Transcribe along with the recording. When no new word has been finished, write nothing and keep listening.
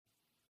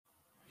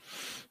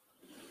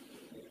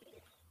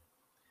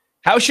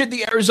How should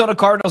the Arizona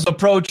Cardinals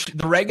approach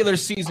the regular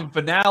season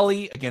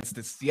finale against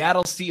the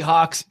Seattle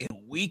Seahawks in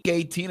Week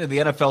 18 of the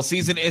NFL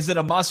season? Is it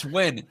a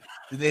must-win?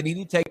 Do they need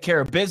to take care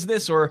of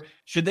business, or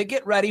should they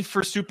get ready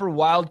for Super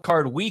Wild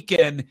Card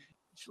Weekend?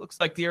 Which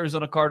looks like the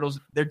Arizona Cardinals,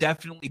 they're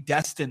definitely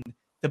destined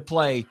to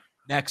play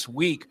next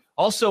week.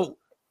 Also,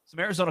 some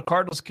Arizona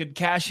Cardinals could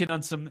cash in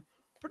on some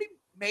pretty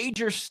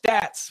major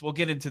stats. We'll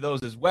get into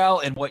those as well,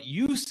 and what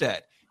you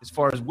said as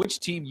far as which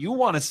team you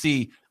want to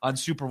see on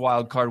Super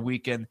Wild Card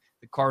Weekend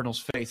the Cardinals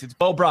face. It's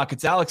Bo Brock,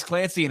 it's Alex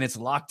Clancy, and it's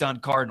Locked On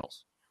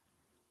Cardinals.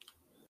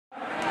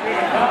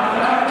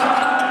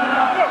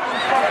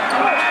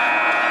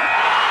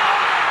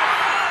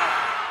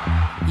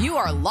 You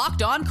are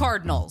Locked On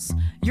Cardinals,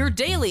 your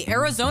daily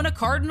Arizona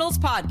Cardinals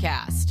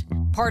podcast.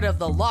 Part of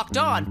the Locked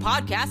On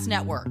Podcast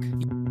Network,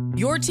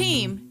 your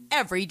team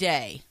every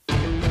day.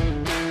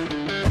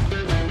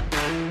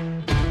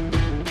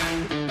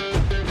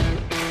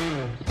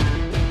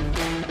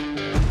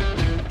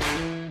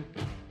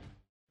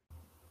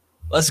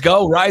 Let's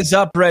go. Rise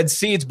up, Red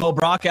Sea. It's Bo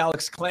Brock,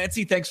 Alex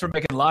Clancy. Thanks for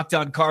making Locked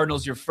On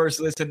Cardinals your first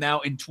listen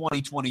now in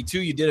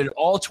 2022. You did it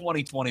all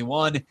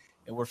 2021,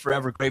 and we're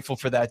forever grateful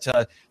for that.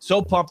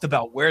 So pumped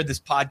about where this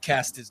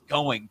podcast is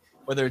going,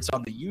 whether it's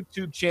on the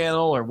YouTube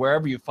channel or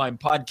wherever you find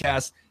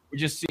podcasts. We're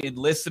just seeing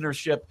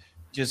listenership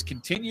just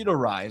continue to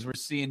rise. We're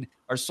seeing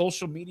our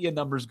social media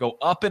numbers go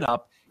up and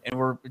up, and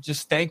we're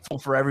just thankful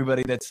for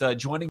everybody that's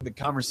joining the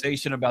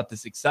conversation about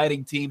this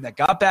exciting team that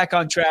got back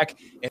on track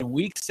in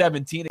Week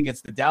 17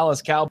 against the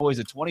Dallas Cowboys,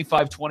 a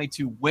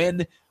 25-22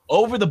 win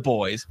over the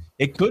boys.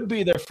 It could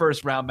be their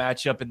first round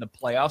matchup in the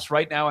playoffs.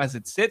 Right now, as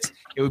it sits,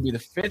 it would be the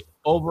 5th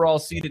overall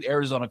seeded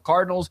Arizona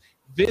Cardinals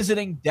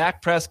visiting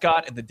Dak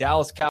Prescott and the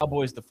Dallas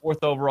Cowboys, the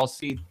 4th overall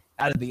seed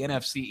out of the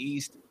NFC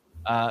East.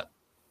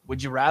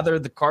 Would you rather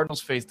the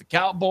Cardinals face the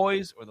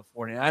Cowboys or the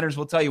 49ers?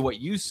 We'll tell you what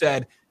you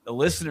said. The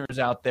listeners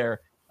out there,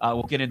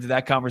 we'll get into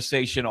that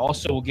conversation.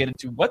 Also, we'll get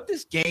into what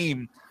this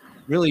game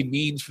really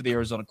means for the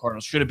Arizona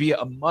Cardinals. Should it be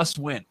a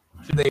must-win?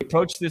 Should they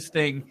approach this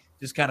thing,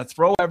 just kind of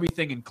throw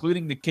everything,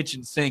 including the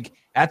kitchen sink,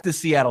 at the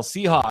Seattle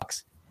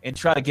Seahawks and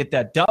try to get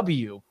that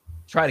W,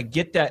 try to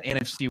get that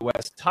NFC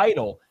West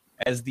title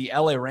as the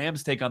LA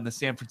Rams take on the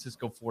San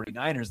Francisco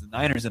 49ers? The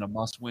Niners in a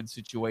must-win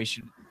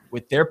situation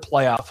with their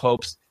playoff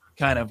hopes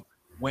kind of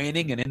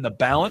waning and in the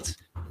balance.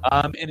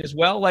 And as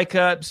well, like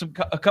a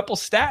couple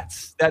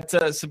stats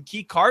that some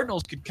key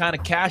Cardinals could kind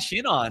of cash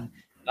in on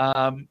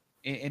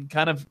and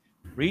kind of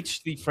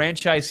reach the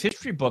franchise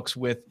history books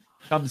with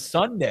come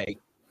Sunday.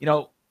 You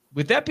know,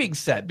 with that being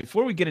said,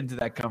 before we get into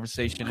that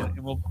conversation,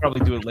 and we'll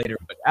probably do it later,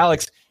 but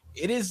Alex,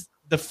 it is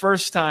the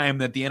first time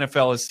that the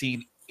NFL has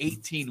seen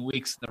 18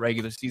 weeks in the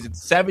regular season,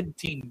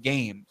 17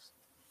 games.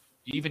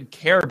 Do you even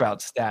care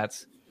about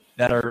stats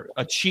that are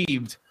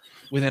achieved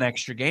with an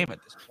extra game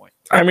at this point?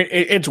 I mean,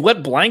 it's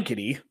wet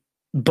blankety,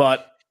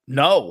 but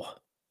no.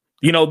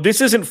 You know,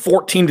 this isn't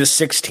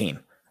 14-16,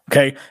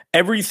 okay?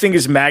 Everything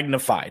is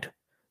magnified.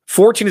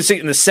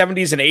 14-16 in the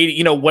 70s and 80s,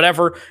 you know,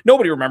 whatever.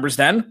 Nobody remembers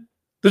then.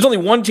 There's only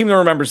one team that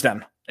remembers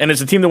then, and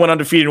it's a team that went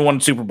undefeated and won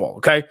the Super Bowl,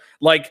 okay?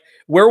 Like,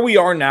 where we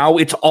are now,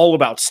 it's all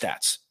about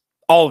stats.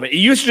 All of it. It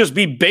used to just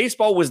be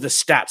baseball was the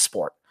stat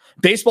sport.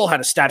 Baseball had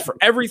a stat for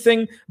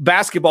everything.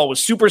 Basketball was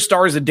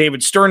superstars that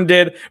David Stern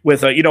did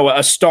with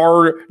a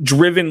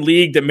star-driven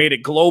league that made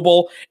it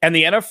global. And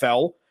the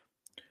NFL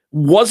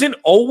wasn't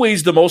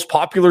always the most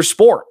popular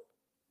sport.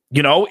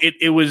 You know,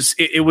 it was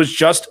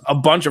just a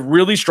bunch of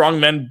really strong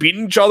men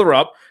beating each other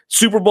up.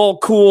 Super Bowl,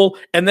 cool.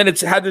 And then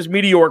it's had this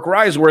meteoric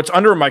rise where it's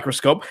under a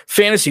microscope.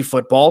 Fantasy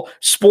football,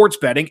 sports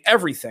betting,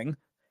 everything.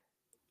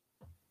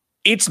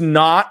 It's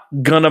not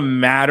gonna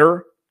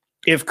matter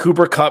if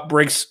Cooper Kupp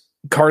breaks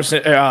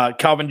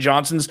Calvin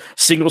Johnson's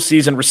single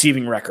season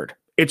receiving record.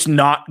 It's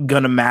not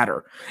going to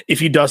matter if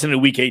he doesn't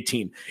in Week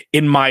 18,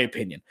 in my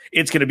opinion.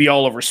 It's going to be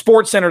all over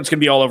SportsCenter. It's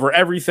going to be all over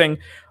everything.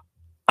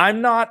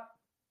 I'm not,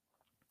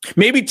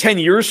 maybe 10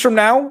 years from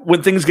now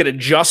when things get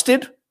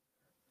adjusted,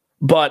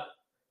 but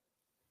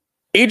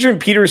Adrian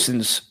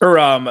Peterson's or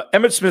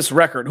Emmitt Smith's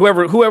record,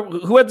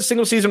 who had the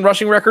single season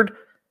rushing record,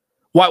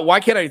 Why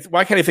can't I think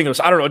of this?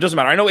 I don't know. It doesn't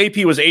matter. I know AP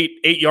was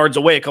eight yards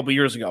away a couple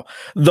years ago.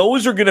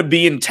 Those are going to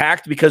be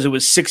intact because it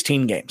was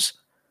 16 games.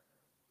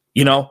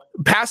 You know,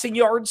 passing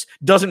yards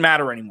doesn't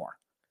matter anymore.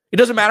 It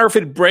doesn't matter if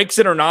it breaks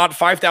it or not.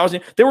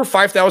 5,000. There were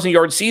 5,000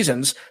 yard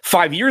seasons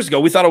 5 years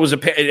ago. We thought it was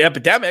an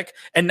epidemic,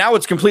 and now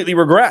it's completely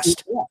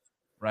regressed.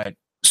 Right.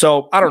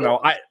 So I don't know.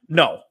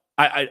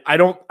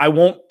 I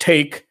won't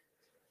take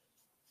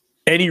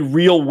any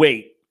real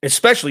weight,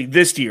 especially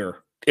this year,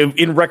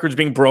 in records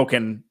being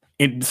broken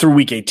through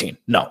Week 18.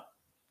 No.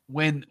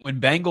 When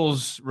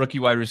Bengals rookie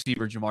wide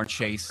receiver Jamar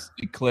Chase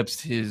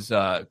eclipsed his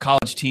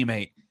college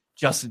teammate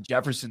Justin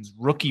Jefferson's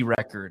rookie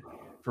record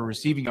for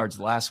receiving yards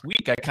last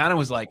week, I kind of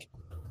was like,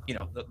 you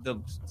know, the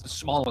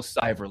smallest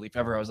sigh of relief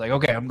ever. I was like,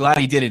 okay, I'm glad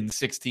he did it in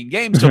 16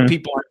 games. So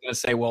people aren't going to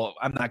say, well,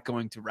 I'm not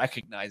going to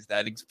recognize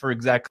that for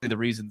exactly the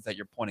reasons that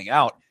you're pointing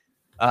out.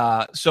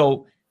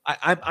 So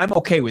I'm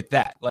okay with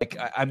that. Like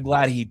I'm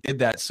glad he did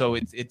that, so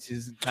it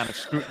isn't kind of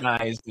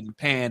scrutinized and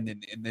panned,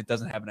 and it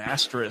doesn't have an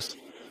asterisk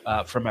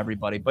from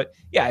everybody. But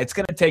yeah, it's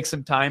going to take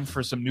some time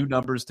for some new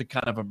numbers to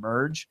kind of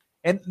emerge.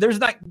 And there's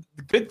not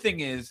the good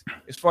thing is,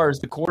 as far as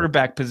the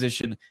quarterback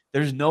position,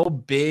 there's no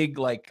big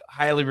like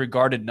highly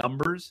regarded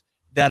numbers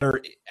that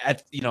are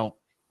at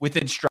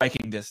within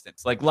striking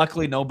distance. Like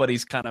luckily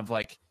nobody's kind of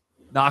like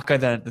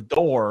knocking at the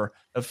door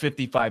of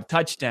 55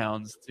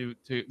 touchdowns to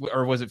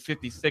or was it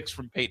 56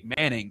 from Peyton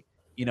Manning,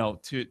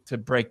 to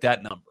break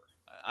that number.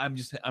 I'm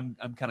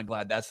kind of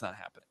glad that's not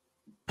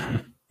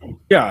happening.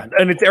 Yeah,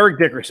 and it's Eric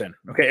Dickerson.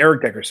 Okay,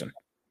 Eric Dickerson.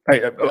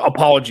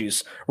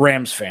 Apologies,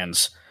 Rams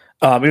fans.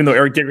 Even though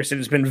Eric Dickerson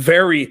has been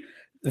very,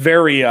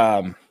 very,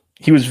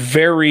 he was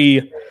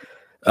very,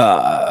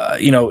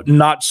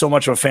 not so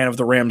much of a fan of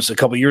the Rams a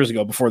couple years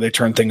ago before they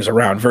turned things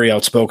around. Very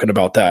outspoken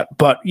about that.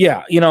 But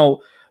yeah, you're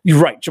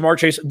right. Jamar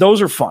Chase,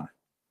 those are fun.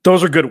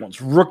 Those are good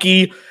ones.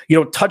 Rookie,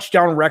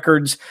 touchdown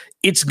records.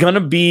 It's going to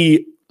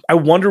be, I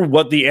wonder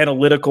what the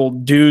analytical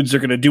dudes are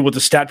going to do, what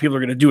the stat people are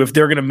going to do if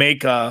they're going to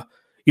make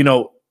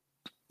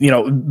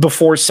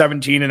before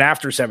 17 and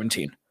after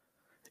 17.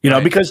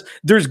 Right. Because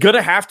there's going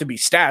to have to be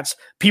stats.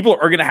 People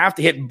are going to have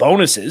to hit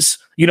bonuses,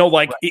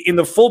 right. In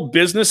the full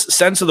business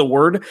sense of the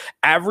word,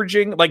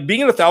 averaging, like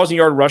being a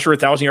 1,000-yard rusher,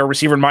 1,000-yard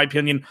receiver, in my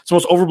opinion, it's the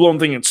most overblown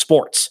thing in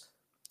sports.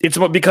 It's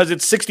because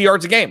it's 60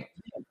 yards a game.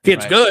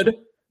 It's good,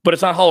 but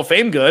it's not Hall of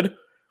Fame good.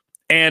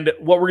 And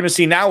what we're going to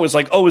see now is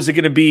is it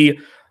going to be,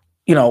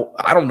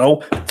 I don't know,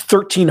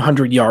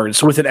 1,300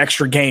 yards with an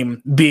extra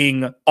game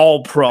being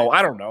all pro?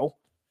 I don't know.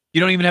 You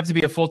don't even have to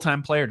be a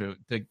full-time player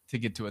to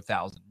get to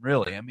 1,000,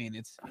 really. I mean,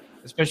 it's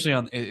especially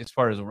as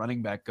far as a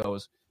running back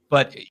goes.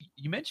 But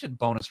you mentioned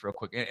bonus real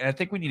quick, and I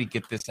think we need to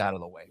get this out of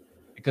the way.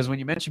 Because when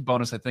you mention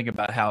bonus, I think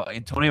about how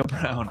Antonio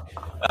Brown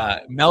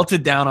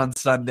melted down on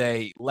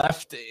Sunday,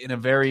 left in a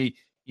very,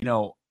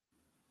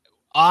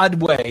 odd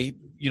way,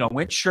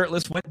 went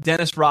shirtless, went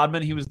Dennis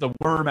Rodman. He was the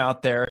worm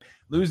out there,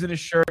 losing his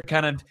shirt,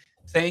 kind of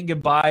saying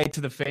goodbye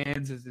to the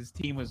fans as his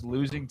team was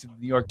losing to the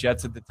New York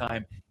Jets at the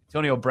time.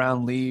 Antonio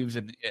Brown leaves,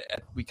 and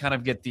we kind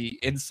of get the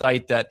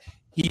insight that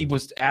he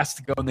was asked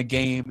to go in the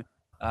game,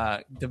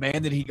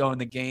 demanded he go in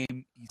the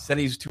game. He said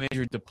he was too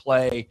injured to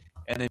play,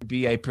 and then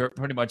BA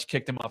pretty much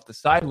kicked him off the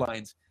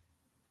sidelines.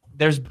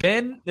 There's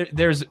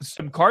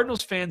some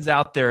Cardinals fans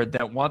out there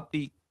that want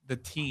the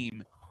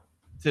team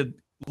to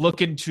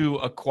look into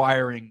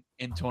acquiring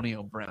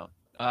Antonio Brown.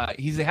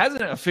 He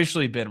hasn't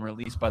officially been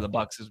released by the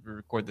Bucs as we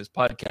record this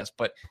podcast,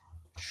 but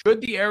should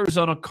the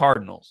Arizona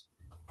Cardinals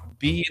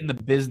be in the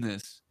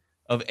business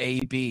of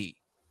AB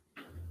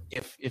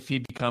if he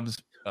becomes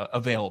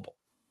available?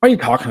 Why are you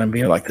talking to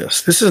me like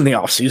this? This isn't the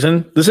off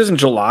season. This isn't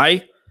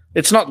July.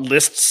 It's not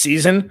list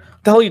season.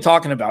 What the hell are you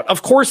talking about?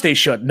 Of course they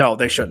should. No,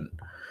 they shouldn't.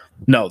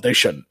 No, they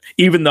shouldn't.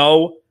 Even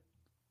though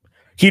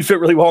he'd fit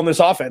really well in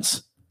this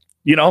offense.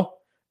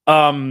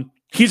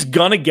 He's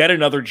going to get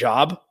another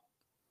job.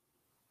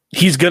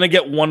 He's going to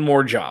get one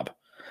more job.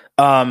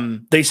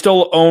 They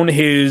still own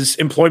his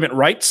employment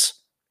rights.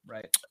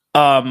 Right.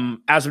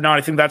 As of now,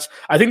 I think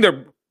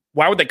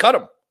why would they cut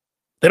him?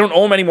 They don't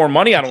owe him any more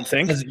money, I don't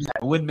think. It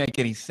wouldn't make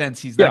any sense.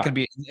 He's not going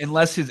to be,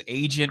 unless his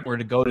agent were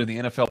to go to the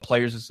NFL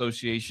Players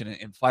Association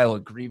and file a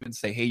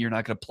grievance, say, hey, you're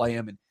not going to play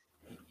him, and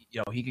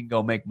he can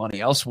go make money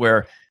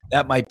elsewhere.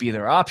 That might be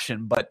their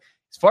option. But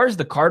as far as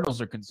the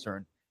Cardinals are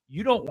concerned,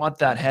 you don't want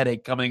that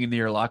headache coming into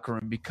your locker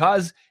room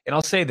because, and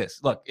I'll say this,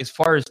 look, as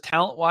far as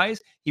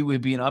talent-wise, he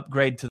would be an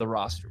upgrade to the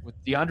roster. With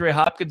DeAndre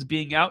Hopkins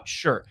being out,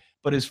 sure.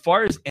 But as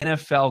far as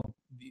the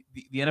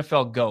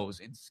NFL goes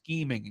in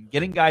scheming and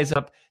getting guys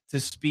up to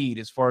speed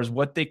as far as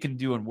what they can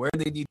do and where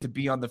they need to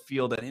be on the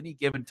field at any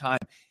given time,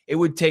 it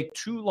would take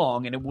too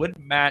long and it wouldn't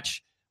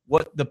match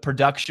what the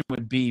production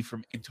would be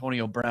from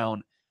Antonio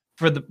Brown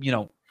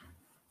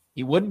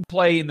he wouldn't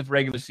play in the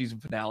regular season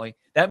finale.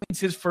 That means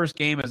his first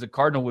game as a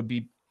Cardinal would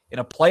be in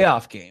a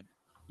playoff game.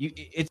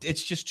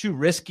 It's just too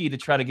risky to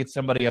try to get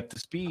somebody up to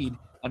speed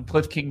on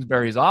Cliff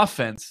Kingsbury's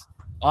offense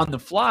on the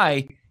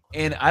fly.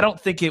 And I don't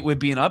think it would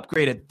be an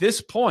upgrade at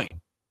this point.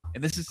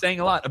 And this is saying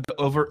a lot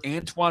over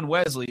Antoine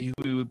Wesley,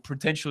 who we would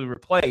potentially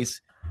replace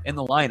in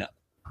the lineup.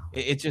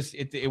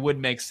 It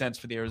wouldn't make sense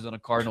for the Arizona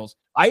Cardinals.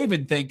 I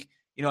even think,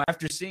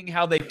 after seeing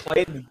how they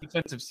played in the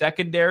defensive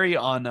secondary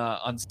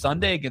on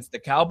Sunday against the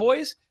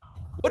Cowboys,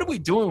 what are we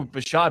doing with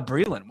Bashaud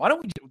Breeland? Why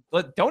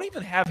don't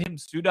even have him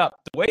suit up?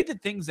 The way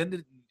that things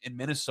ended in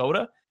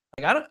Minnesota,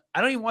 I don't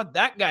even want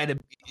that guy to.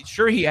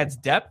 Sure, he adds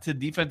depth to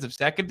defensive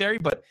secondary,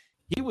 but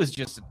he was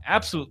just an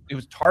absolute. It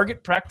was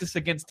target practice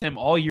against him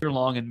all year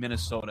long in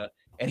Minnesota,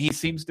 and he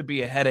seems to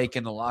be a headache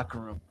in the locker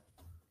room.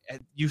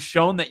 You've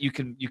shown that you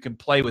can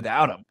play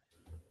without him.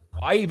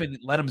 Why even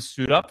let him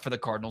suit up for the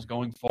Cardinals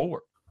going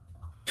forward?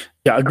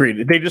 Yeah,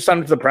 agreed. They just signed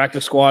him to the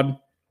practice squad.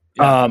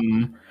 Yeah.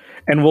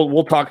 And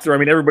we'll talk through. I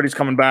mean, everybody's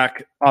coming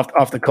back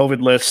off the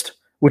COVID list,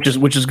 which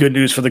is good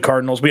news for the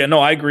Cardinals. But yeah, no,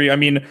 I agree. I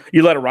mean,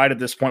 you let it ride at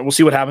this point. We'll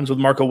see what happens with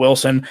Marco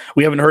Wilson.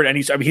 We haven't heard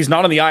any. I mean, he's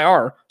not on the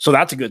IR, so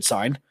that's a good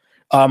sign.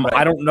 Right.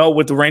 I don't know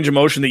what the range of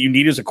motion that you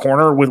need as a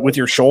corner with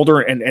your shoulder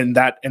and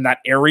that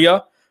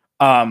area.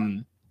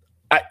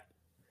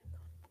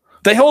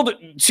 They held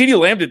CeeDee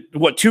Lamb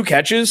to 2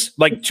 catches,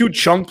 like 2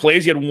 chunk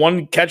plays. He had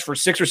 1 catch for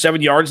 6 or 7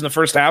 yards in the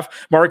first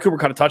half. Mari Cooper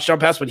caught a touchdown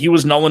pass, but he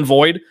was null and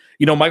void.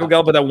 Michael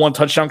Gallup had that 1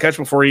 touchdown catch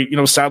before he,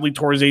 sadly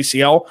tore his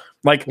ACL.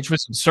 Which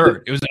was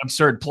absurd. It was an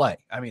absurd play.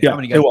 I mean, yeah, how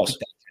many guys it was.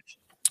 took that catch?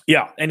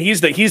 Yeah, and he's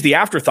the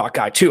afterthought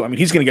guy too. I mean,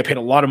 he's going to get paid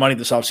a lot of money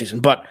this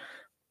offseason, but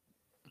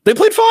they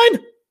played fine.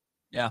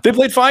 Yeah. They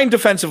played fine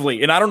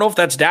defensively, and I don't know if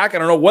that's Dak. I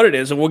don't know what it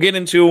is, and we'll get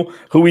into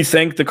who we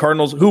think the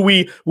Cardinals, who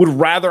we would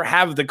rather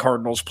have the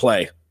Cardinals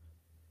play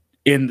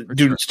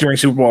during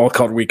Super Bowl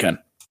called weekend.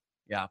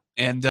 Yeah.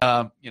 And,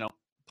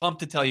 pumped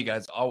to tell you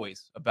guys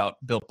always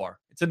about Built Bar.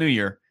 It's a new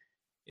year.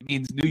 It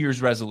means New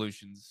Year's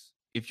resolutions.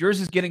 If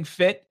yours is getting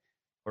fit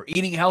or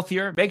eating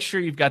healthier, make sure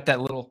you've got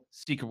that little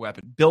secret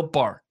weapon, Built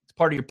Bar. It's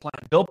part of your plan.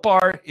 Built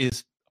Bar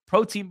is a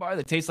protein bar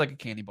that tastes like a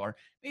candy bar,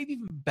 maybe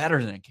even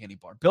better than a candy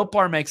bar. Built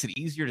Bar makes it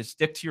easier to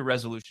stick to your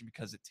resolution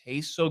because it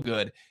tastes so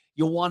good.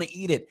 You'll want to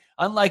eat it.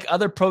 Unlike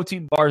other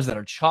protein bars that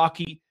are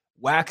chalky,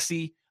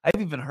 waxy, I've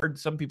even heard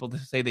some people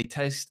say they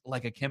taste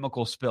like a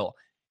chemical spill.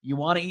 You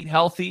want to eat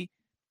healthy,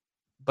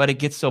 but it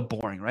gets so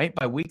boring, right?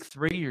 By week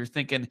 3, you're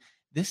thinking,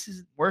 this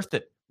isn't worth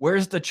it.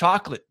 Where's the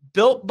chocolate?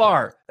 Built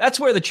Bar. That's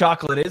where the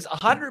chocolate is.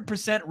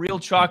 100% real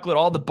chocolate.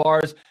 All the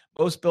bars,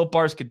 most Built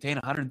Bars contain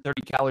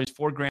 130 calories,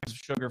 4 grams of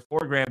sugar, 4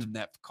 grams of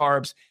net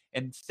carbs,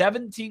 and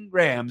 17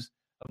 grams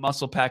of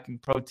muscle-packing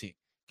protein.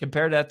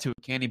 Compare that to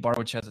a candy bar,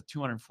 which has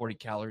 240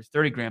 calories,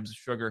 30 grams of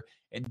sugar,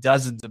 and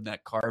dozens of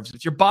net carbs.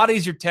 If your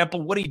body's your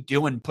temple, what are you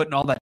doing putting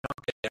all that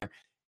junk in there?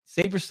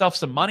 Save yourself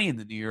some money in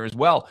the new year as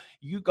well.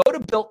 You go to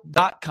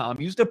Built.com,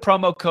 use the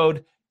promo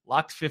code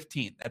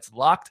LOCKED15. That's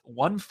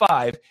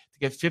LOCKED15 to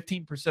get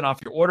 15% off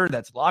your order.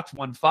 That's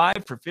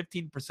LOCKED15 for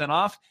 15%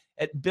 off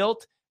at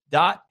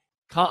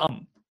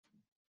Built.com.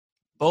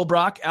 Bo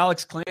Brock,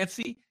 Alex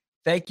Clancy,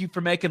 thank you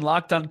for making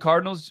Locked On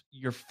Cardinals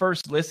your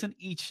first listen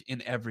each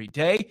and every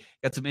day.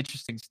 Got some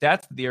interesting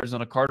stats that the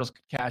Arizona Cardinals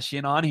could cash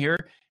in on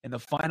here in the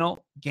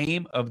final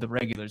game of the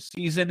regular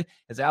season.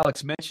 As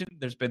Alex mentioned,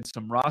 there's been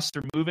some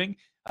roster moving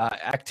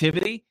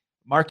activity.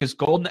 Marcus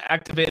Golden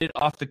activated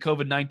off the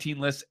COVID-19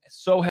 list.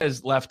 So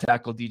has left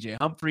tackle DJ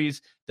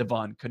Humphries,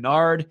 Devon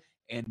Kennard,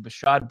 and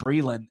Bashad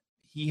Breeland.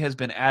 He has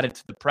been added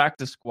to the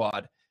practice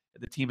squad.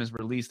 The team has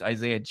released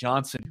Isaiah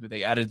Johnson, who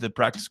they added to the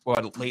practice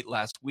squad late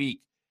last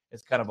week.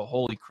 It's kind of a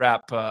holy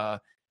crap,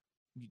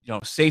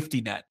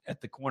 safety net at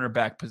the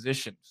cornerback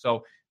position.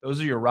 So those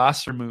are your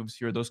roster moves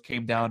here. Those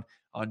came down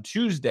on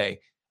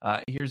Tuesday.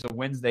 Here's a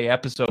Wednesday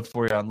episode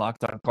for you on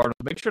Locked On Cardinals.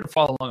 Make sure to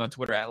follow along on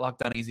Twitter at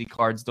Locked On AZ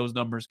Cards. Those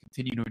numbers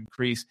continue to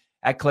increase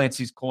at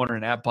Clancy's Corner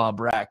and at Bob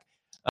Brack.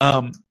 I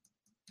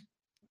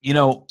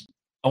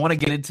want to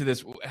get into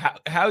this.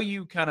 How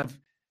you kind of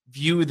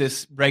view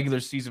this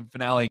regular season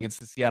finale against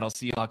the Seattle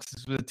Seahawks.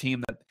 This was a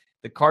team that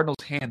the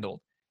Cardinals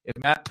handled. If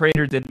Matt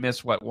Prater didn't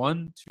miss,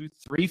 1, 2,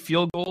 3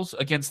 field goals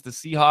against the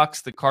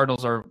Seahawks, the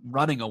Cardinals are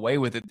running away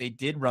with it. They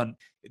did run.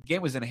 The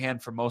game was in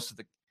hand for most of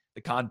the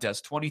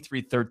contest,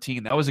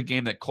 23-13. That was a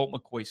game that Colt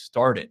McCoy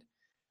started.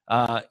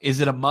 Is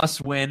it a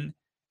must-win?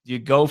 Do you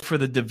go for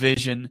the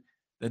division?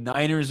 The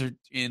Niners are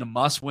in a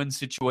must-win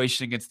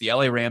situation against the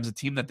LA Rams, a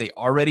team that they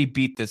already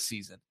beat this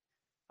season.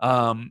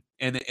 And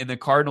the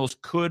Cardinals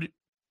could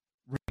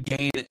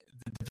regain the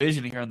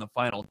division here on the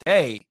final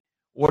day.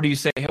 Or do you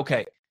say,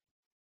 okay,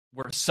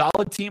 we're a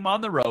solid team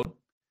on the road.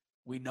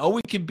 We know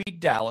we can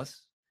beat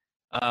Dallas.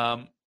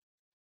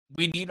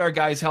 We need our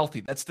guys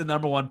healthy. That's the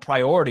number one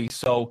priority.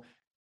 So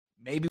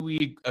maybe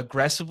we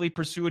aggressively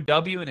pursue a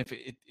W, and if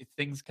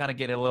things kind of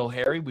get a little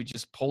hairy, we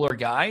just pull our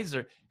guys?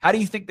 Or how do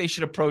you think they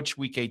should approach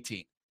Week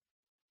 18?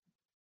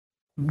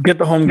 Get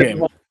the home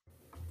game.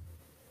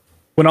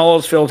 When all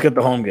else fails, get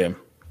the home game.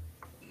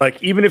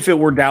 Like, even if it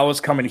were Dallas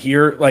coming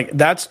here, like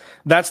that's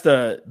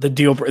the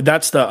deal.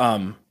 That's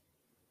the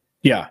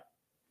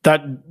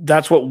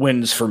That's what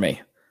wins for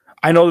me.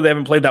 I know that they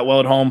haven't played that well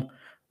at home.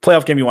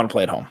 Playoff game, you want to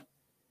play at home,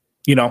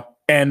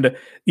 And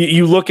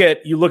you look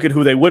at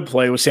who they would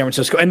play with San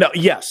Francisco. And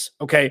yes,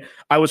 okay,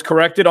 I was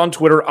corrected on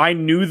Twitter. I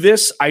knew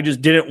this. I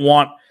just didn't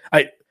want.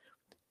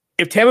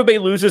 If Tampa Bay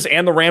loses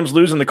and the Rams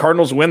lose and the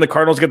Cardinals win, the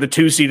Cardinals get the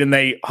 2 seed and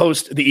they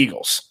host the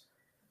Eagles.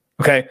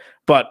 Okay,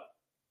 but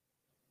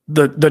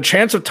the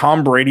chance of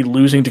Tom Brady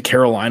losing to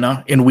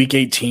Carolina in Week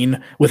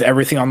 18 with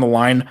everything on the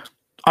line,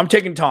 I'm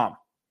taking Tom.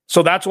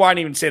 So that's why I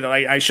didn't even say that.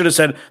 I should have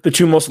said the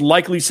 2 most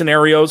likely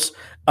scenarios.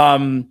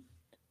 Go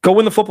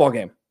win the football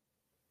game.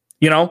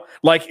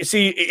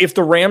 See, if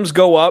the Rams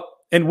go up,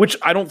 and which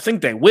I don't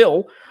think they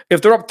will,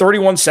 if they're up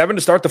 31-7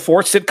 to start the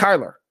 4th, sit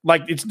Kyler.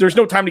 There's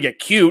no time to get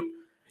cute.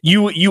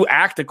 You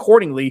act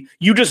accordingly.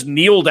 You just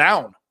kneel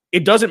down.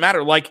 It doesn't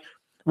matter.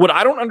 What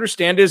I don't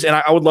understand is, and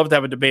I would love to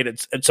have a debate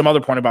at some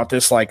other point about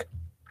this,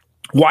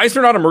 why is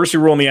there not a mercy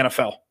rule in the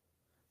NFL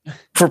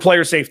for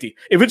player safety?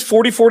 If it's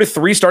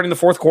 44-3 starting the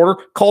 4th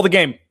quarter, call the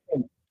game.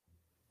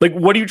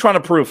 What are you trying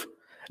to prove?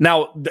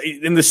 Now,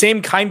 in the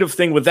same kind of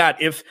thing with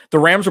that, if the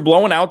Rams are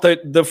blowing out the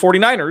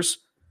 49ers,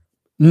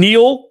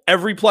 Kneel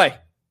every play.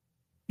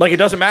 Like, it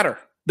doesn't matter.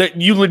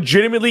 That you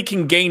legitimately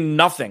can gain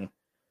nothing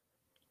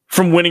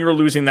from winning or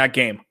losing that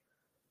game.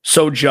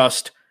 So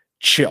just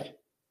chill.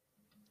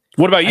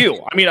 What about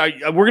you? I mean,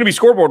 we're going to be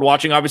scoreboard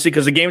watching, obviously,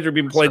 because the games are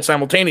being played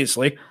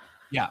simultaneously.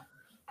 Yeah.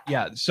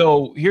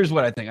 So here's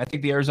what I think. I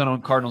think the Arizona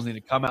Cardinals need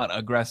to come out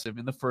aggressive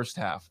in the first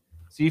half,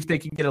 see if they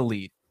can get a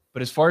lead.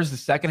 But as far as the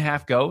second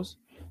half goes,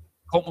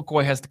 Colt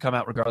McCoy has to come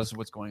out regardless of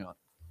what's going on.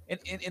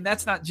 And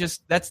that's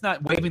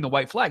not waving the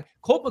white flag.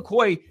 Colt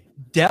McCoy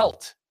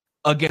dealt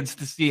against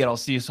the Seattle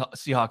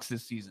Seahawks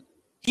this season.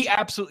 He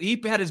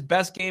had his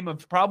best game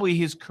of probably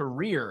his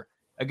career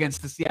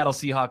against the Seattle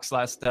Seahawks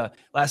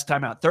last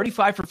time out.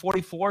 35 for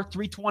 44,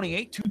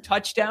 328, 2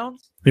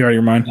 touchdowns. You're out of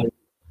your mind.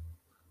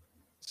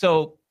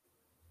 So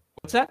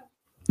what's that?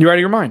 You're out of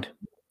your mind.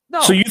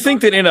 No. So you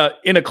think that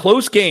in a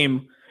close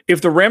game, if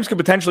the Rams could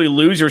potentially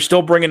lose, you're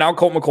still bringing out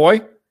Colt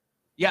McCoy?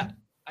 Yeah,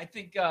 I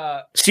think.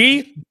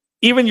 See,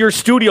 even your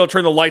studio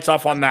turned the lights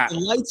off on that. The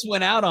lights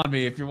went out on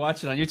me if you're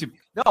watching on YouTube.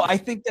 No, I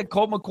think that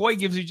Colt McCoy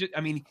gives you.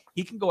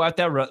 He can go out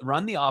there,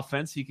 run the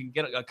offense. He can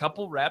get a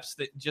couple reps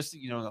that just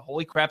the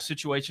holy crap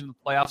situation in the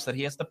playoffs that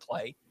he has to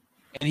play.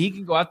 And he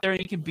can go out there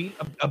and he can beat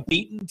a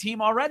beaten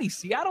team already.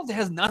 Seattle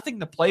has nothing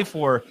to play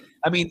for.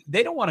 I mean,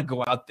 they don't want to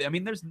go out there. I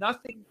mean, there's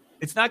nothing.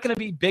 It's not going to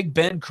be Big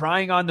Ben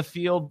crying on the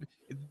field.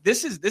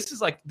 This is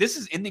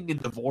ending in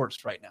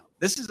divorce right now.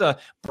 This is a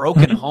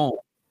broken home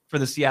for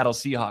the Seattle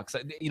Seahawks.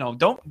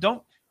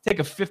 Don't take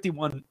a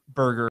 51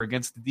 burger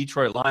against the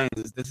Detroit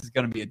Lions. This is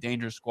going to be a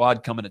dangerous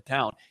squad coming to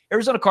town.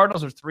 Arizona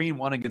Cardinals are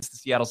 3-1 against the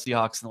Seattle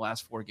Seahawks in the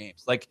last 4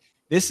 games. Like,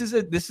 this is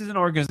an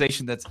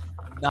organization that's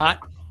not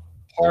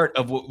part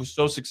of what was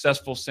so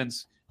successful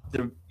since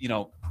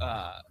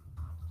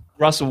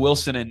Russell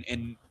Wilson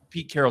and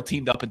Pete Carroll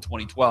teamed up in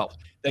 2012.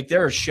 Like,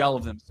 they're a shell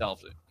of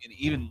themselves, and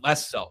even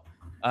less so.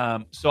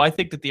 So I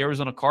think that the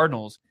Arizona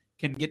Cardinals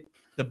can get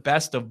the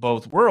best of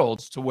both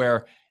worlds to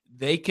where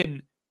they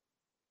can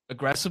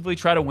aggressively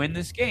try to win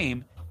this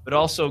game, but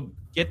also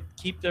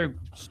keep their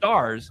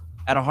stars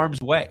out of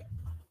harm's way.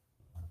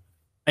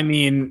 I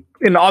mean,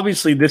 and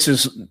obviously this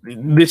is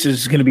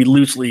going to be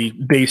loosely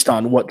based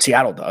on what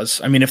Seattle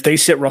does. I mean, if they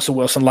sit Russell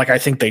Wilson like I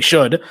think they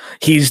should,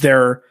 he's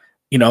their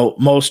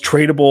most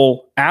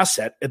tradable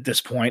asset at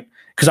this point.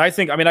 Because I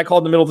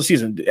called in the middle of the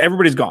season.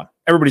 Everybody's gone.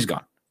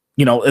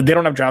 They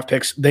don't have draft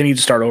picks. They need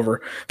to start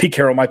over. Pete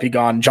Carroll might be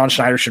gone. John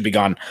Schneider should be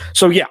gone.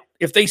 So yeah,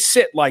 if they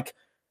sit,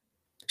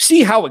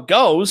 see how it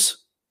goes.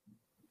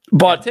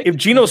 But if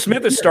Geno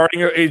Smith is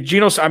starting,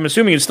 I'm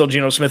assuming it's still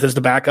Geno Smith as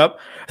the backup.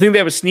 I think they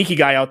have a sneaky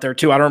guy out there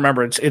too. I don't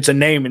remember. It's a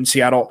name in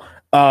Seattle.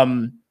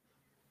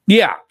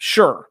 Yeah,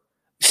 sure.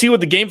 See what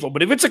the game flow.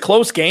 But if it's a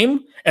close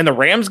game and the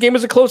Rams game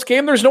is a close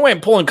game, there's no way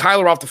I'm pulling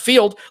Kyler off the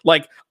field.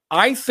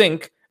 I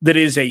think that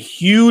is a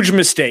huge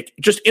mistake,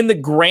 just in the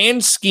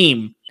grand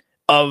scheme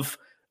of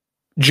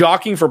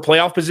jockeying for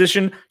playoff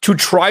position, to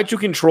try to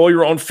control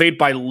your own fate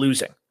by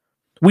losing.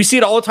 We see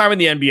it all the time in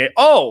the NBA.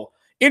 Oh,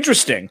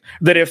 interesting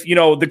that if,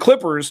 the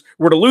Clippers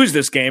were to lose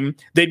this game,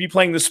 they'd be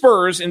playing the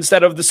Spurs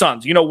instead of the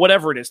Suns,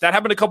 whatever it is. That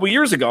happened a couple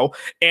years ago,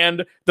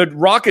 and the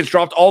Rockets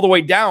dropped all the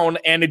way down,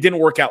 and it didn't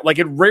work out.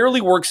 It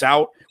rarely works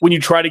out when you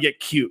try to get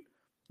cute.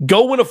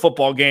 Go win a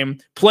football game,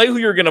 play who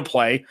you're going to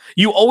play.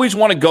 You always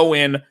want to go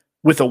in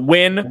with a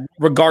win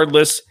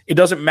regardless. It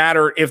doesn't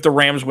matter if the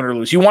Rams win or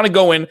lose. You want to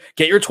go in,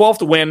 get your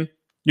 12th win.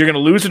 You're going to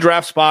lose a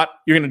draft spot.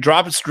 You're going to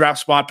drop a draft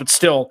spot, but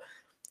still,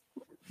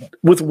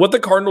 with what the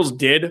Cardinals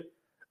did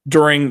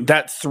during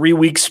that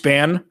 3-week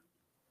span,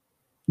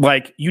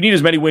 you need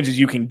as many wins as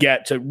you can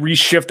get to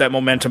reshift that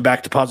momentum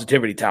back to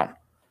positivity town.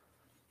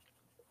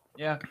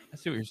 Yeah, I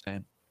see what you're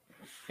saying.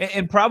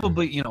 And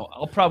probably,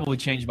 I'll probably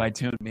change my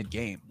tune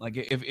mid-game.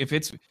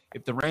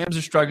 If the Rams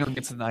are struggling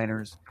against the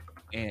Niners,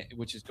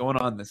 which is going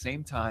on at the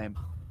same time,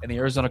 and the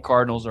Arizona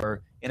Cardinals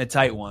are in a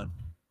tight one,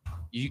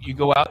 you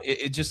go out.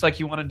 It's just like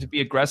you wanted to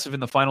be aggressive in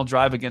the final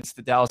drive against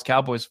the Dallas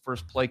Cowboys.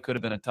 First play could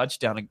have been a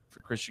touchdown for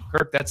Christian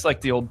Kirk. That's like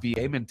the old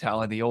BA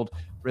mentality, the old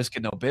risk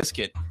and no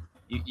biscuit.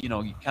 You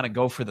kind of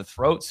go for the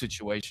throat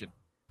situation.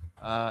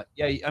 I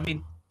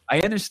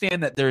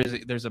understand that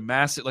there's a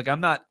massive.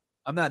 I'm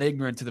not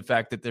ignorant to the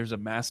fact that there's a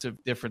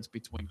massive difference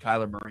between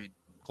Kyler Murray and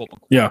Colt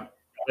McCoy. Yeah,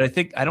 but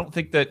I don't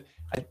think that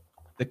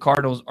the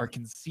Cardinals are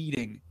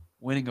conceding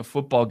winning a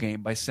football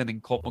game by sending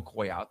Colt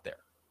McCoy out there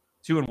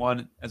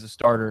 2-1 as a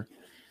starter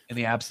in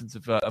the absence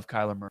of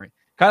Kyler Murray.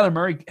 Kyler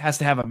Murray has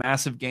to have a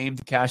massive game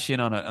to cash in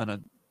on a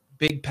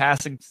big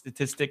passing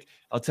statistic.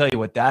 I'll tell you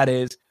what that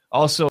is.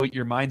 Also,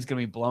 your mind's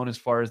going to be blown as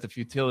far as the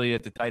futility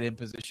at the tight end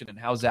position and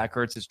how Zach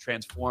Ertz has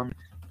transformed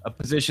a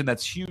position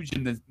that's huge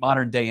in the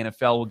modern day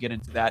NFL. We'll get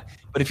into that.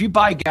 But if you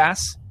buy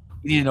gas,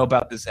 you need to know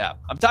about this app.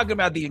 I'm talking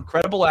about the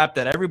incredible app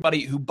that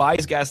everybody who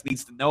buys gas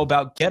needs to know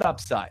about, Get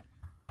Upside.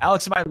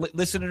 Alex and my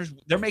listeners,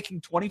 they're making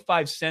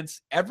 25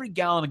 cents every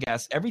gallon of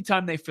gas every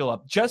time they fill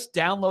up. Just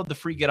download the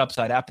free Get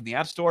Upside app in the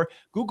App Store,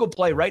 Google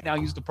Play right now.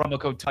 Use the promo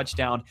code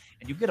Touchdown,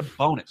 and you get a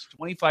bonus,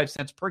 25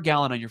 cents per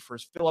gallon on your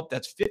first fill up.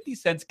 That's 50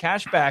 cents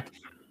cash back.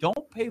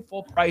 Don't pay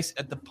full price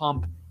at the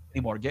pump.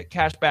 anymore. Get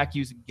cash back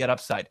using Get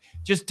Upside.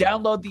 Just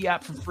download the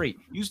app for free.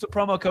 Use the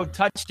promo code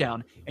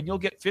touchdown, and you'll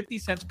get 50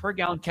 cents per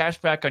gallon cash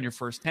back on your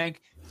first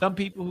tank. Some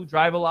people who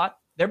drive a lot,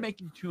 they're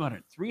making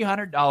 $200,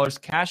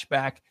 $300 cash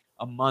back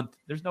a month.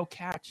 There's no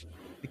catch.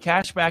 The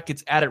cash back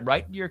gets added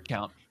right into your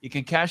account. You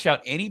can cash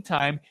out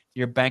anytime to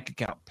your bank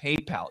account,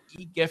 PayPal,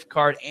 e-gift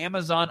card,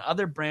 Amazon,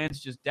 other brands.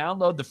 Just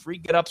download the free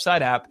Get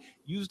Upside app.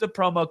 Use the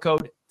promo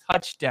code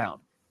touchdown.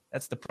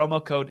 That's the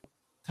promo code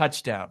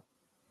touchdown.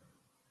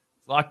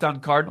 Locked On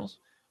Cardinals,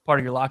 part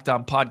of your Locked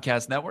On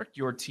Podcast Network,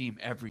 your team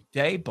every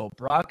day. Bo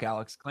Brock,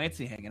 Alex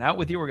Clancy hanging out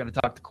with you. We're going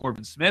to talk to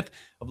Corbin Smith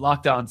of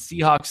Locked On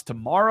Seahawks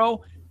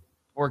tomorrow.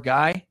 Poor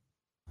guy.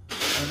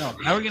 I don't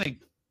know. How are we going to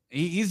 –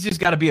 he's just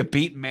got to be a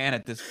beaten man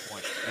at this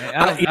point.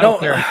 I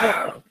don't care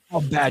how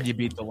bad you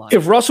beat the Lions.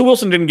 If Russell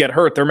Wilson didn't get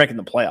hurt, they're making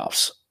the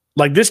playoffs.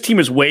 Like, this team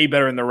is way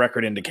better than their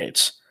record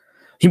indicates.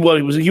 He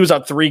was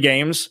out 3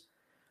 games.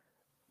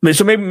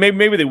 So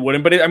maybe they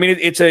wouldn't, but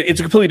it's a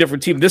completely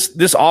different team.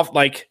 This off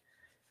like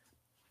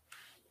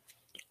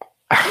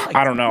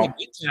I don't know.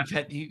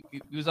 He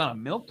was on a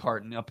milk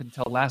carton up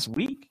until last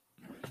week.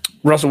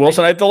 Russell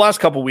Wilson, the last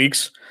couple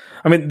weeks.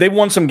 I mean, they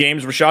won some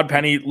games. Rashad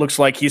Penny looks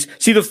like he's.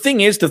 See, the thing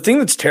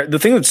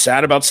that's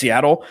sad about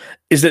Seattle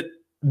is that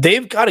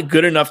they've got a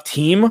good enough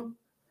team.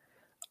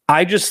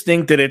 I just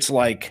think that it's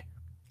like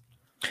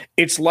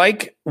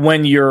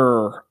when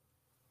you're.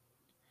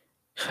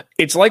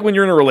 It's like when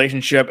you're in a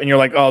relationship and you're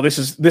like, oh, this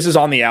is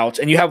on the outs,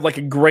 and you have like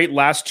a great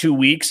last 2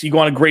 weeks. You go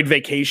on a great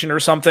vacation or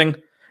something,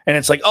 and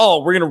it's like,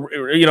 oh, we're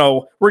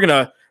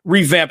gonna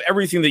revamp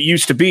everything that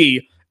used to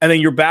be, and then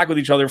you're back with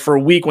each other for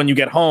a week when you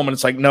get home, and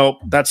it's like, nope,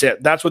 that's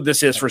it. That's what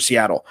this is for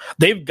Seattle.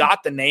 They've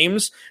got the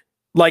names.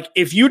 Like,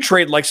 if you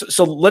trade, like,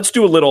 so let's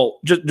do a little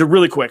just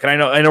really quick, and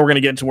I know we're gonna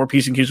get into more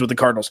P's and Q's with the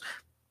Cardinals.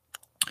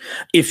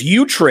 If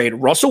you trade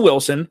Russell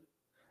Wilson,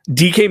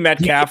 DK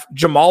Metcalf,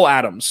 Jamal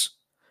Adams,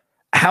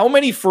 how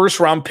many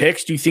first-round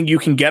picks do you think you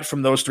can get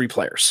from those 3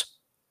 players?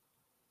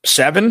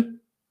 7?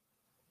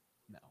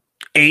 No.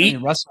 8? I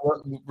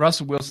mean,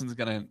 Russell Wilson's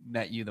going to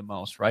net you the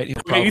most, right?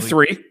 Maybe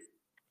 3.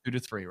 2 to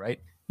 3,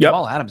 right? Yep.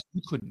 Jamal Adams,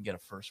 you can't get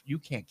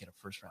a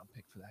first-round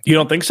pick for that. You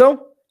don't think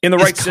so? In the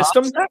right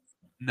system?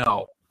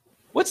 No.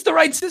 What's the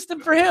right system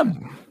for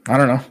him? I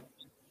don't know.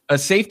 A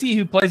safety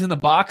who plays in the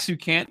box who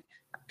can't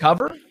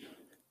cover?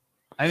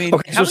 I mean,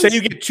 okay, so say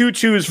you get 2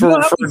 twos for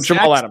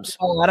Jamal Adams.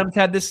 Jamal Adams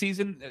had this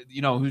season,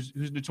 who's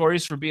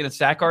notorious for being a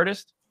sack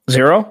artist?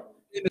 0?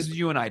 As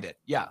you and I did.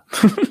 Yeah.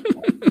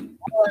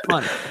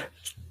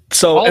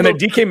 So, and then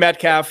DK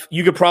Metcalf,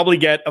 you could probably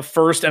get a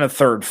first and a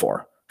third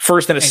for.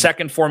 First and a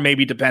second for,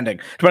 maybe, depending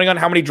on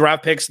how many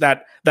draft picks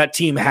that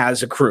team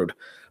has accrued.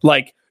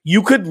 Like,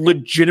 you could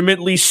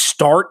legitimately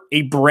start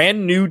a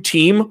brand new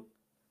team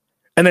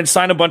and then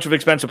sign a bunch of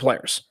expensive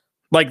players.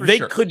 Like, they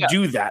could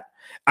do that.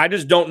 I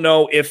just don't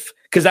know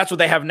because that's what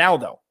they have now,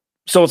 though.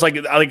 So it's like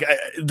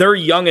they're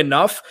young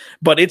enough,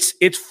 but it's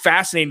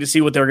fascinating to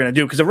see what they're going to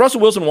do. Because if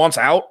Russell Wilson wants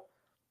out,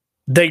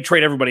 they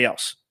trade everybody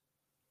else.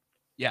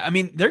 Yeah, I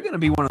mean, they're going to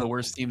be one of the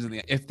worst teams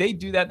if they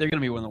do that, they're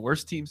going to be one of the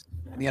worst teams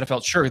in the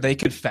NFL. Sure, they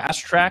could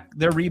fast track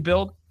their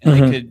rebuild, and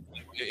they could.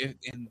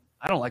 And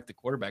I don't like the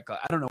quarterback.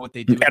 I don't know what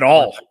they do at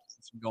all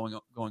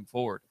going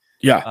forward.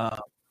 Yeah.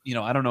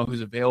 I don't know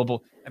who's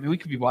available. I mean, we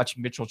could be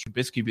watching Mitchell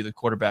Trubisky be the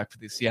quarterback for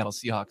the Seattle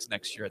Seahawks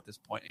next year at this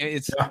point.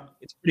 It's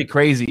pretty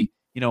crazy,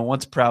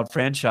 once proud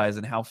franchise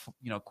and how,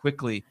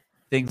 quickly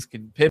things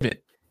can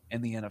pivot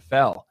in the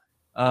NFL.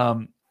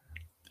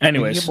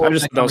 Anyways, I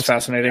just thought that was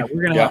fascinating.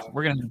 We're gonna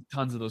have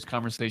tons of those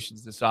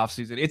conversations this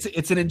offseason.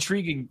 It's an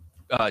intriguing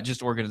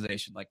just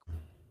organization,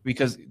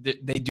 because they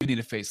do need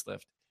a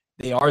facelift.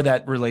 They are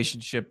that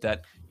relationship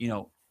that,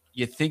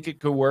 you think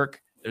it could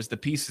work. There's the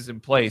pieces in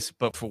place,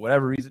 but for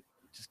whatever reason,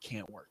 just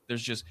can't work.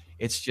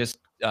 It's just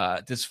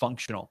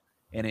dysfunctional,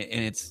 and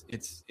it's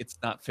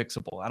not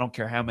fixable. I don't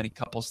care how many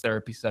couples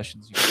therapy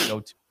sessions you can go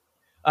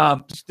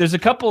to. There's a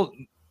couple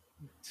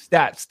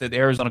stats that the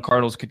Arizona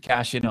Cardinals could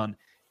cash in on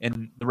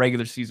in the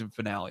regular season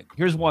finale.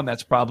 Here's one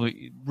that's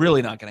probably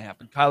really not going to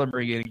happen. Kyler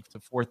Murray getting to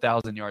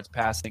 4,000 yards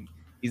passing.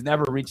 He's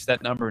never reached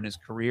that number in his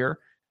career.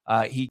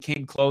 He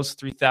came close,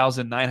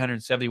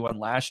 3,971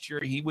 last year.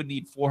 He would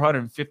need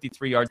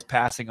 453 yards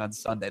passing on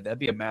Sunday. That'd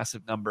be a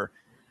massive number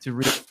to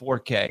reach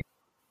 4K.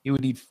 He would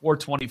need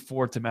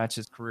 424 to match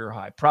his career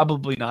high.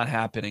 Probably not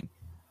happening.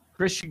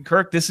 Christian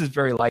Kirk, this is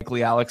very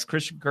likely, Alex.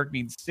 Christian Kirk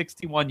needs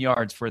 61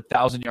 yards for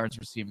 1,000 yards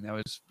receiving. That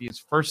would be his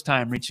first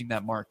time reaching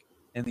that mark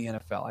in the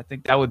NFL. I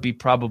think that would be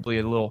probably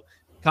a little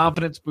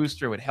confidence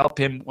booster. It would help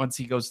him once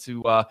he goes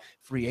to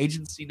free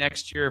agency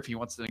next year, if he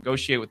wants to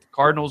negotiate with the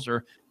Cardinals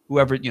or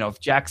whoever, if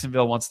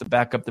Jacksonville wants to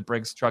back up the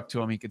Briggs truck to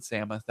him, he could say,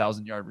 I'm a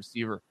 1,000-yard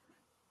receiver.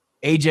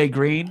 AJ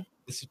Green,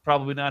 this is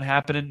probably not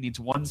happening. Needs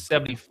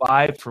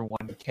 175 for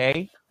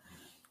 1K.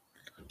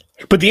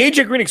 But the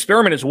AJ Green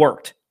experiment has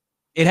worked.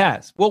 It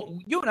has. Well,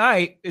 you and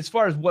I, as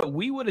far as what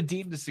we would have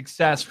deemed a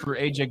success for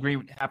AJ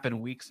Green happened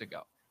weeks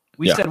ago.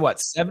 We said,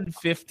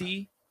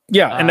 750?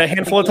 Yeah, and a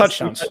handful of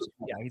touchtowns.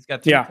 Yeah, he's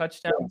got 3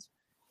 touchdowns.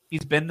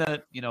 He's been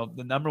the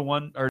number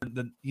one,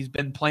 he's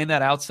been playing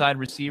that outside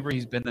receiver.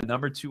 He's been the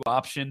number 2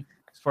 option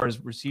as far as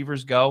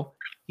receivers go.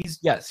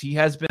 He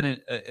has been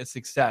a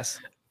success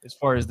as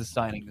far as the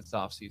signing this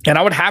offseason. And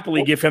I would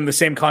happily give him the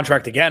same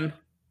contract again.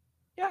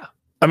 Yeah.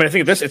 I mean, I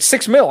think it's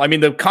 $6 million. I mean,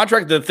 the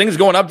contract, the thing's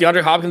going up.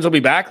 DeAndre Hopkins will be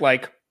back.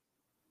 Like,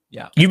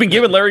 yeah, you've been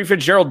giving Larry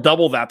Fitzgerald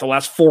double that the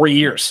last 4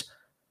 years.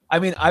 I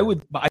mean,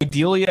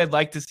 ideally, I'd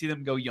like to see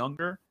them go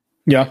younger.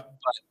 Yeah.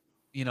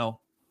 But,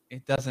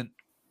 it doesn't.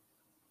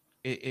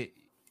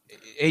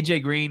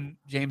 AJ Green,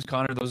 James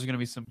Conner, those are going to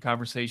be some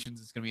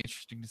conversations. It's going to be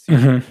interesting to see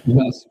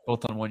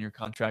both on 1-year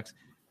contracts.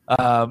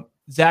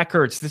 Zach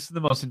Ertz, this is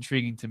the most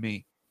intriguing to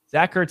me.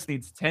 Zach Ertz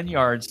needs 10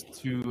 yards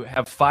to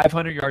have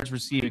 500 yards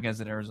receiving as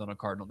an Arizona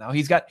Cardinal. Now,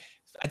 I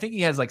think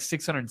he has like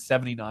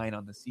 679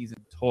 on the season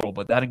total,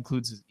 but that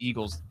includes his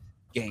Eagles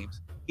games.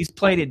 He's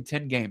played in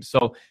 10 games.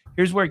 So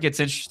here's where it gets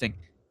interesting.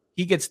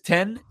 He gets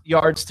 10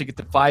 yards to get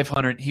to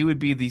 500. He would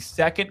be the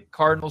second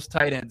Cardinals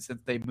tight end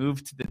since they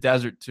moved to the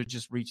desert to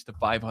just reach the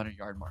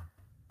 500-yard mark,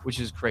 which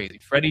is crazy.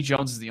 Freddie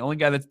Jones is the only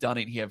guy that's done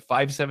it. He had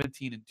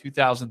 517 in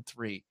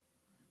 2003.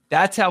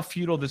 That's how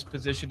futile this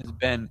position has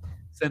been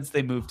since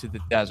they moved to the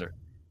desert.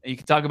 And you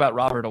can talk about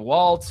Robert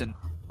Waltz and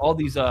all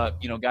these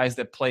guys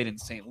that played in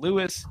St.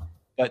 Louis,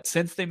 but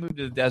since they moved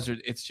to the desert,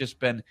 it's just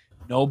been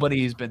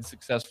nobody has been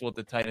successful at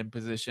the tight end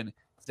position.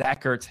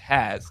 Zach Ertz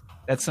has.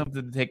 That's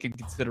something to take in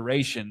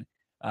consideration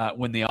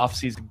when the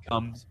offseason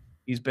comes.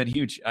 He's been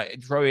huge.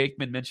 Troy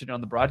Aikman mentioned on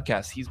the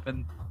broadcast, he's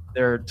been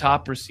their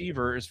top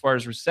receiver as far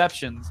as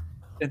receptions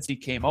since he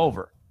came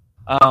over.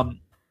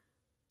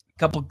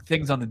 Couple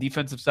things on the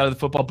defensive side of the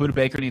football. Budda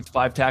Baker needs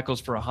 5 tackles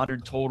for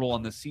 100 total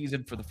on the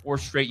season. For the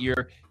 4th straight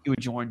year, he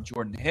would join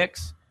Jordan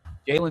Hicks,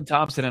 Jalen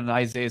Thompson, and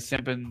Isaiah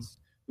Simmons,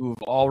 who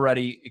have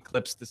already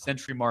eclipsed the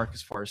century mark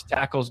as far as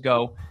tackles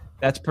go.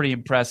 That's pretty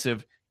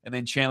impressive. And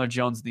then Chandler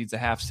Jones needs a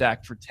half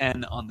sack for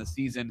 10 on the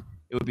season.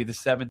 It would be the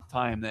 7th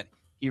time that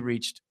he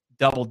reached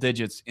double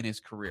digits in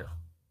his career.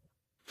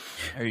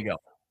 There you go.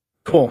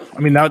 Cool. I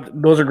mean,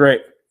 those are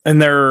great.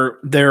 And they're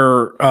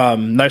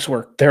nice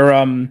work.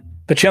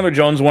 The Chandler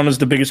Jones one is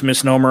the biggest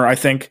misnomer, I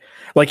think.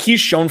 Like, he's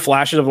shown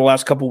flashes over the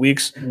last couple of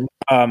weeks.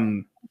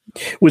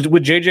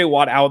 With J.J.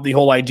 Watt out, the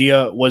whole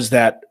idea was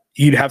that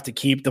you'd have to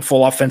keep the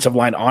full offensive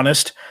line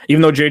honest.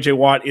 Even though J.J.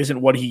 Watt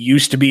isn't what he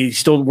used to be, he's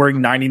still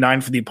wearing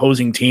 99 for the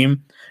opposing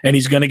team, and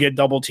he's going to get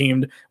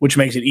double-teamed, which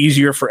makes it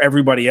easier for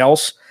everybody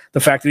else. The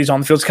fact that he's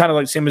on the field is kind of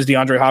like same as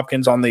DeAndre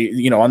Hopkins on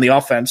the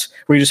offense,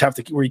 where you just have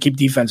to where you keep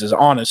defenses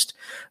honest.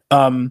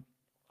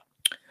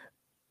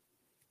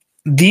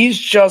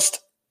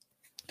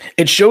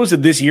 It shows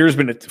that this year has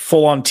been a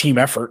full-on team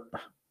effort.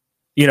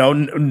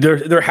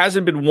 There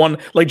hasn't been one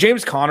like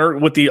James Conner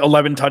with the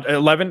 11.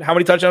 How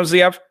many touchdowns does he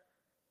have?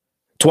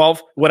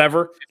 12,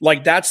 whatever.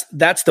 Like that's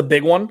the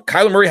big one.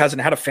 Kyler Murray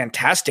hasn't had a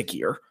fantastic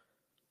year.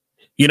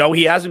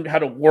 He hasn't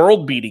had a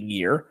world-beating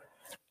year.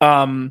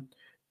 And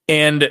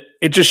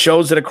it just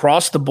shows that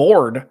across the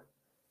board,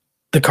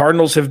 the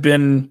Cardinals have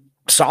been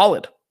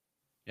solid.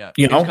 Yeah,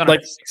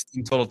 like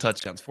 16 total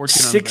touchdowns,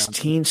 14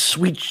 16.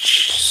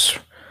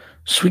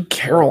 Sweet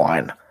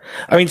Caroline.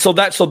 I mean, so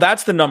that's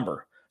the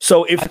number.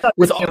 So if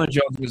with Chandler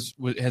Jones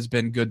has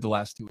been good the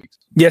last 2 weeks.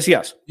 Yes, he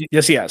has.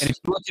 And if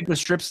you look at the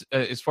strips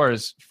as far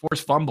as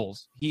forced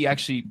fumbles, he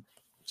actually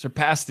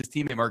surpassed his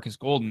teammate Marcus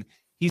Golden.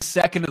 He's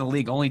second in the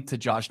league, only to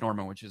Josh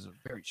Norman, which is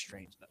very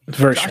strange. It's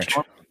very strange.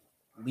 Norman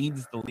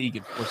leads the league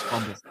in forced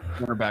fumbles.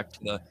 Cornerback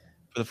for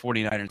the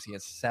 49ers, he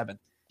has 7.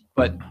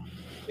 But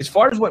as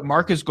far as what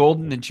Marcus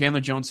Golden and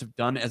Chandler Jones have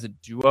done as a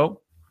duo,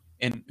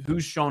 and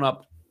who's shown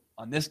up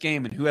on this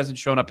game and who hasn't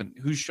shown up and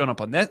who's shown up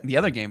on the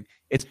other game,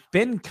 it's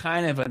been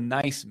kind of a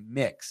nice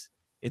mix.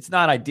 It's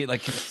not ideal.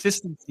 Like,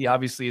 consistency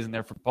obviously isn't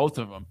there for both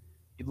of them.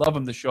 You'd love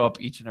them to show up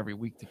each and every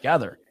week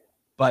together.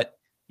 But,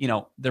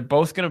 they're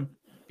both going to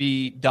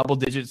be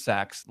double-digit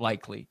sacks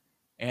likely.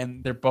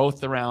 And they're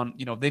both around,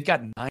 they've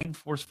got 9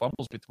 forced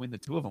fumbles between the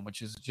two of them,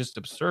 which is just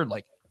absurd.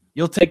 Like,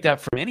 you'll take that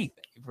from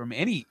anything, from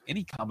any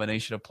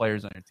combination of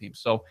players on your team.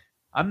 So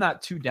I'm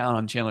not too down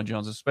on Chandler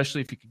Jones,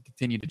 especially if you can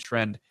continue to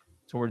trend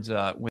towards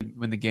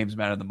when the games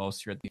matter the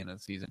most here at the end of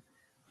the season.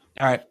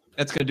 All right,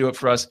 that's going to do it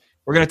for us.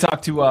 We're going to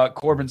talk to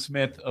Corbin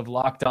Smith of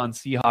Locked On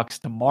Seahawks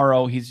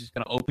tomorrow. He's just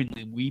going to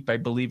openly weep, I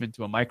believe,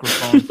 into a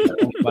microphone for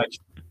only 5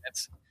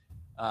 minutes.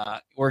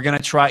 We're going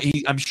to try.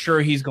 I'm sure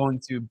he's going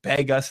to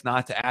beg us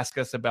not to ask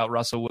us about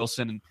Russell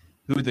Wilson and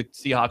who the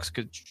Seahawks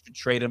could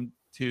trade him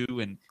to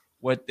and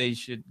what they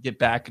should get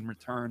back in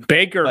return.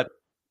 Baker.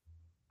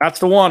 That's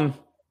the one.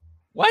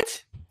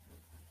 What?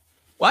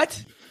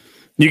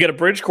 You get a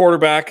bridge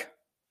quarterback.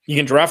 You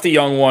can draft a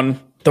young one.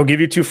 They'll give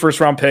you 2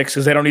 first-round picks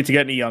because they don't need to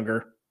get any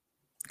younger.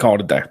 Call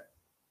it a day.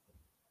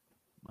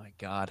 My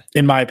God.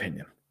 In my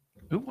opinion.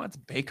 Who wants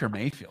Baker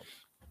Mayfield?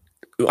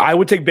 I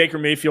would take Baker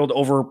Mayfield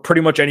over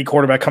pretty much any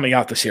quarterback coming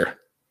out this year.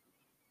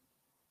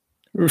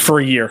 For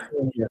a year.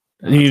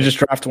 And you just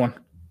draft one.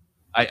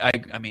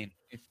 I mean,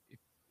 if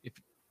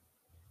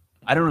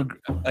I don't agree,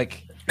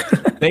 like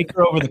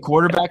Baker over the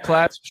quarterback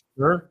class,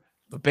 sure.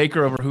 But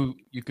Baker over who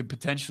you could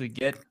potentially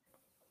get,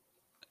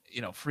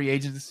 free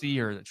agency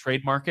or the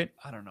trade market.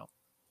 I don't know.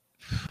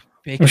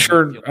 I'm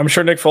sure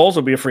Nick Foles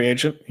will be a free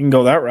agent. You can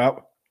go that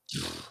route.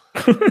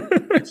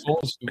 Nick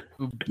Foles,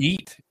 who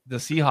beat the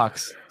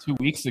Seahawks 2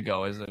 weeks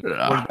ago as a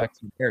quarterback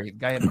to carry. The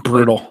guy had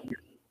brutal.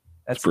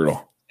 That's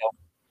brutal.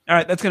 All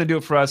right, that's going to do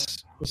it for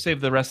us. We'll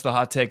save the rest of the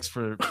hot takes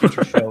for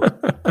future shows.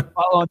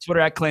 Follow on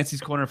Twitter at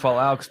Clancy's Corner. Follow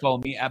Alex. Follow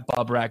me at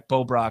Bob Rack,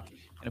 Bo Brock.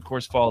 And, of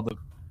course, follow the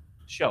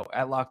show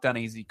at Locked On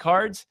AZ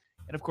Cards.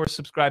 And, of course,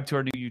 subscribe to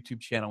our new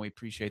YouTube channel. We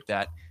appreciate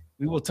that.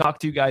 We will talk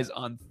to you guys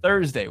on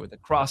Thursday with a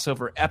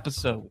crossover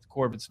episode with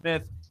Corbin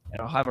Smith.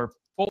 And I'll have our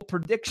full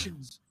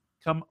predictions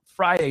come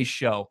Friday's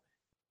show.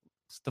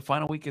 It's the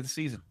final week of the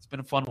season. It's been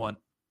a fun one.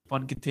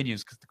 Fun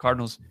continues because the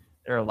Cardinals,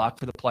 they're a lock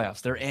for the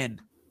playoffs. They're in.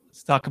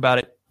 Let's talk about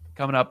it.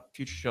 Coming up,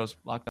 future shows,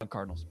 Locked On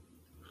Cardinals.